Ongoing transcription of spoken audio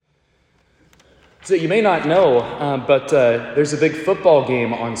So you may not know, but there's a big football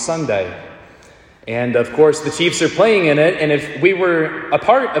game on Sunday. And of course, the Chiefs are playing in it. And if we were a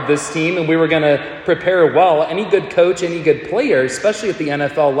part of this team and we were going to prepare well, any good coach, any good player, especially at the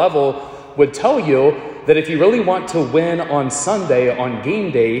NFL level, would tell you that if you really want to win on Sunday, on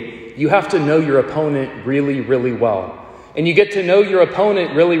game day, you have to know your opponent really, really well. And you get to know your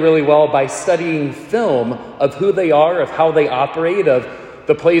opponent really, really well by studying film of who they are, of how they operate, of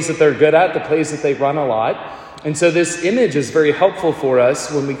the plays that they're good at, the plays that they run a lot. And so this image is very helpful for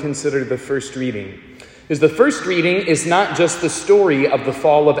us when we consider the first reading. Because the first reading is not just the story of the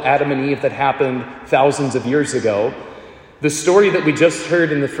fall of Adam and Eve that happened thousands of years ago. The story that we just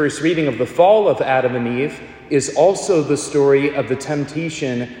heard in the first reading of the fall of Adam and Eve is also the story of the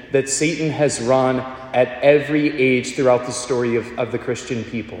temptation that Satan has run at every age throughout the story of the Christian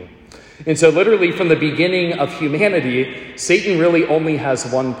people. And so literally from the beginning of humanity, Satan really only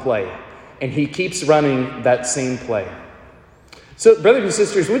has one play, and he keeps running that same play. So brothers and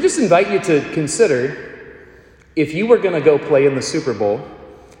sisters, we just invite you to consider if you were going to go play in the Super Bowl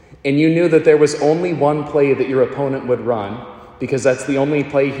and you knew that there was only one play that your opponent would run, because that's the only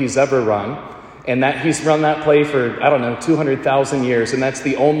play he's ever run, and that he's run that play for, 200,000 years, and that's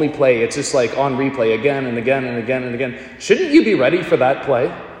the only play. It's just like on replay again and again and again and again. Shouldn't you be ready for that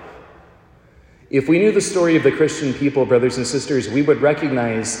play? If we knew the story of the Christian people, brothers and sisters, we would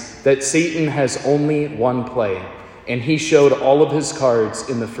recognize that Satan has only one play, and he showed all of his cards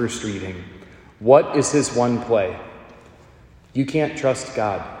in the first reading. What is his one play? You can't trust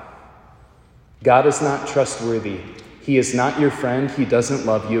God. God is not trustworthy. He is not your friend. He doesn't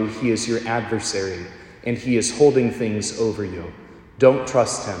love you. He is your adversary, and he is holding things over you. Don't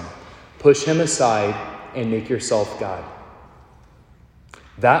trust him. Push him aside and make yourself God.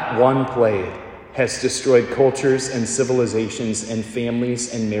 That one play has destroyed cultures and civilizations and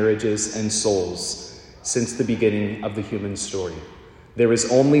families and marriages and souls since the beginning of the human story. There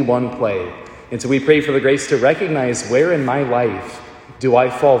is only one play. And so we pray for the grace to recognize where in my life do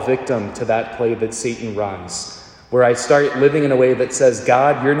I fall victim to that play that Satan runs, where I start living in a way that says,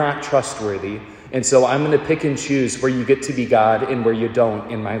 God, you're not trustworthy, and so I'm going to pick and choose where you get to be God and where you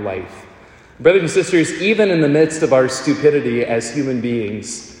don't in my life. Brothers and sisters, even in the midst of our stupidity as human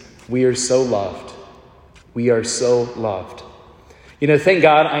beings, we are so loved. We are so loved. Thank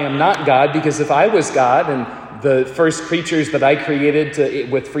God I am not God, because if I was God and the first creatures that I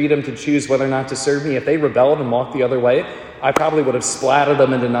created with freedom to choose whether or not to serve me, if they rebelled and walked the other way, I probably would have splattered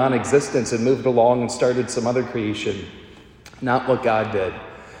them into non-existence and moved along and started some other creation. Not what God did.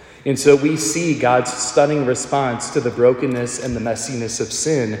 And so we see God's stunning response to the brokenness and the messiness of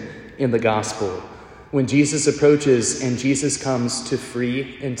sin in the gospel. When Jesus approaches and Jesus comes to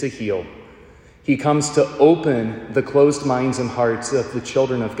free and to heal. He comes to open the closed minds and hearts of the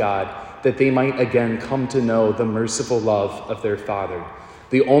children of God, that they might again come to know the merciful love of their Father.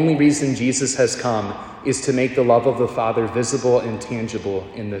 The only reason Jesus has come is to make the love of the Father visible and tangible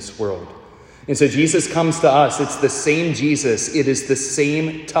in this world. And so Jesus comes to us. It's the same Jesus. It is the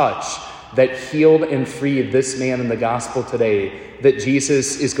same touch that healed and freed this man in the gospel today that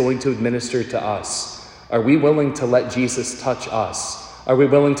Jesus is going to administer to us. Are we willing to let Jesus touch us? Are we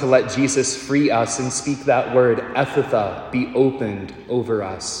willing to let Jesus free us and speak that word, Ephatha, be opened over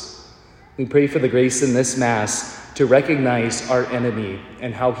us? We pray for the grace in this Mass to recognize our enemy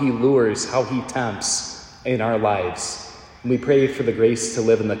and how he lures, how he tempts in our lives. And we pray for the grace to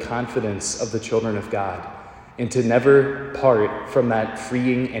live in the confidence of the children of God and to never part from that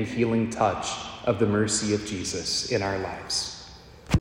freeing and healing touch of the mercy of Jesus in our lives.